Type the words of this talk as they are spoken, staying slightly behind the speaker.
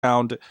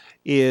Underground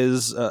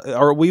is,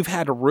 or we've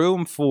had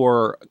room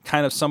for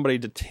kind of somebody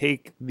to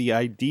take the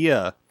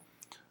idea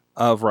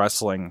of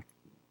wrestling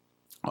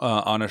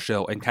on a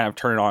show and kind of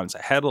turn it on its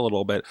head a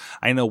little bit.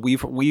 I know we've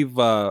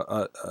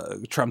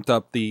trumped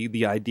up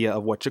the idea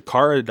of what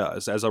Chikara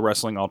does as a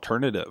wrestling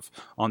alternative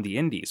on the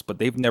indies, but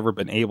they've never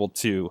been able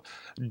to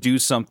do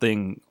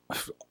something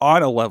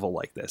on a level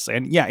like this.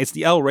 And yeah, it's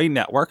the El Rey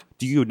Network.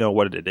 Do you know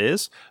what it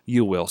is?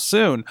 You will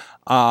soon.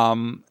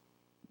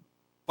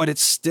 But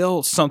it's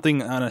still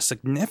something on a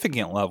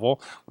significant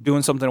level,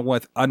 doing something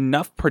with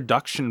enough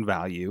production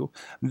value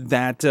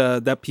that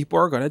that people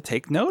are going to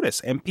take notice,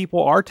 and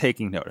people are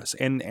taking notice,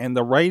 and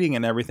the writing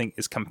and everything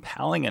is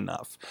compelling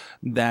enough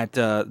that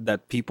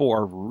that people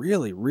are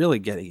really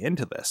getting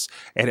into this,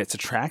 and it's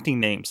attracting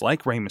names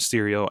like Rey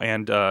Mysterio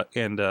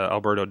and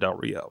Alberto Del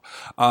Rio,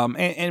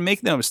 and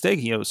make no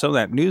mistake, some of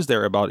that news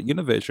there about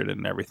Univision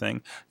and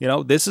everything,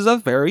 this is a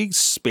very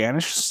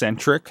Spanish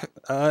centric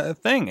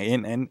thing,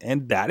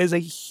 and that is a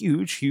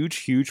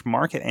huge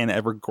market and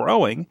ever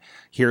growing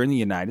here in the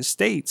United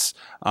States,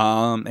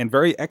 and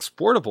very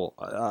exportable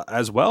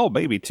as well,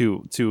 maybe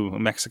to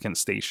Mexican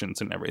stations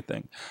and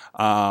everything.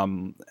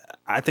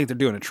 I think they're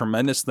doing a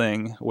tremendous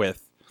thing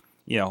with,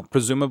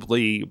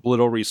 presumably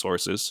little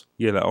resources.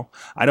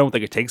 I don't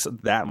think it takes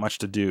that much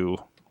to do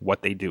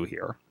what they do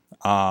here.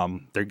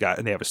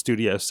 They have a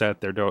studio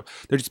set. They're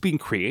just being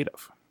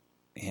creative.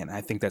 And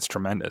I think that's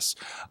tremendous.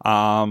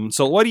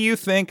 So what do you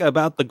think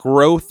about the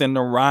growth and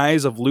the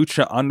rise of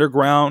Lucha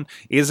Underground?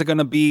 Is it going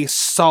to be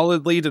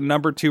solidly the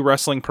number 2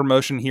 wrestling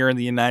promotion here in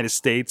the United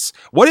States?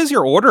 What is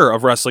your order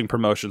of wrestling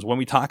promotions when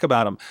we talk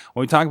about them?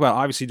 When we talk about,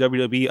 obviously,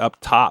 WWE up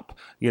top,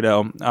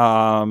 going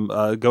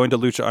to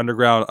Lucha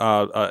Underground,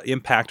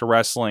 Impact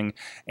Wrestling,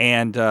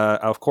 and,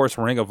 of course,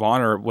 Ring of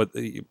Honor, with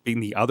being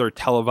the other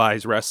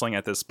televised wrestling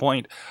at this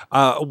point.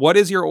 What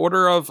is your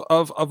order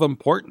of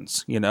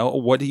importance?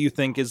 What do you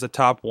think is the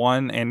top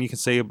one? And you can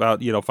say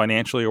about,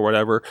 financially or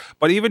whatever,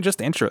 but even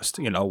just interest,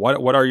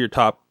 what are your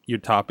top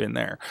in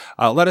there?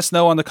 Let us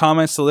know on the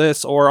comments to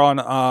this, or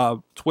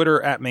on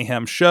Twitter at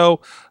Mayhem Show,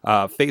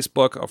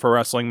 Facebook for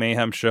Wrestling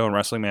Mayhem Show, and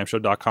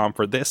WrestlingMayhemShow.com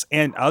for this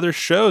and other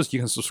shows you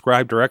can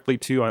subscribe directly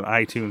to on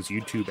iTunes,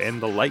 YouTube,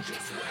 and the like.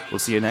 We'll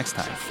see you next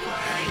time.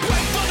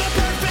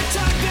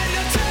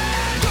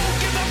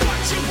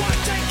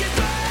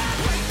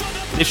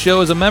 This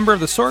show is a member of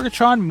the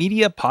Sorgatron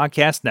Media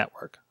Podcast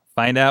Network.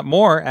 Find out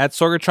more at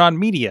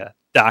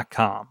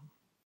sorgatronmedia.com.